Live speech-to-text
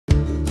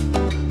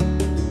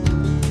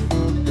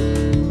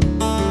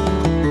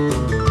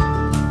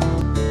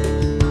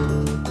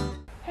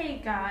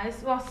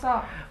guys, what's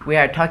up? We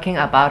are talking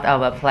about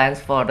our plans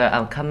for the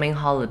upcoming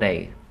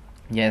holiday.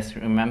 Yes,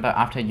 remember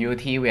after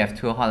UT we have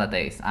 2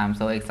 holidays. I'm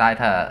so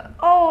excited.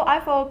 Oh, I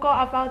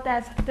forgot about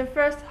that. The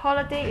first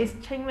holiday is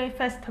Qingmei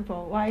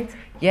Festival, right?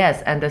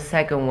 Yes, and the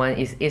second one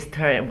is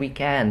Easter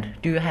weekend.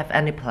 Do you have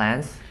any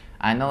plans?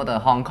 I know the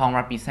Hong Kong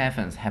Rugby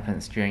Sevens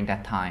happens during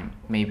that time.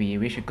 Maybe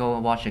we should go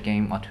watch a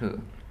game or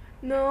two.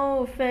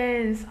 No,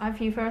 thanks. I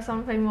prefer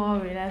something more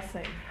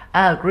relaxing.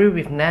 I agree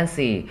with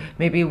Nancy.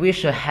 Maybe we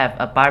should have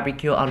a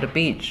barbecue on the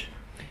beach.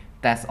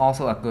 That's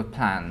also a good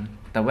plan.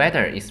 The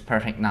weather is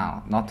perfect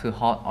now, not too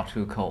hot or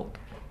too cold.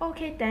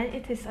 Okay, then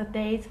it is a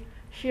date.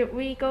 Should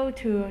we go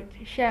to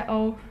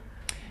Sheol?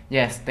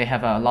 Yes, they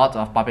have a lot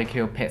of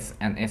barbecue pits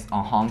and it's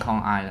on Hong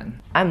Kong Island.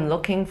 I'm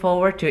looking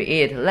forward to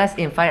it. Let's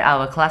invite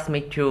our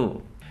classmates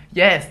too.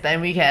 Yes,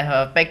 then we can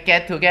have a big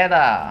get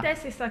together.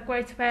 This is a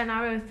great plan.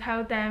 I will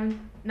tell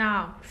them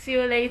now. See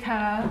you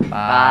later.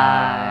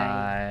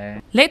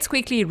 Bye. Let's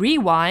quickly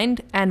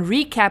rewind and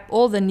recap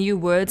all the new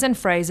words and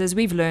phrases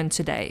we've learned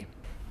today.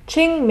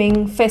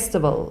 Qingming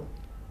Festival,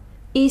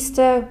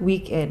 Easter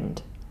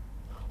weekend,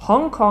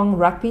 Hong Kong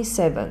Rugby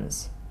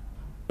Sevens,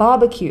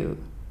 barbecue,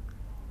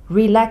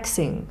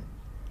 relaxing,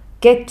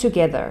 get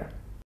together.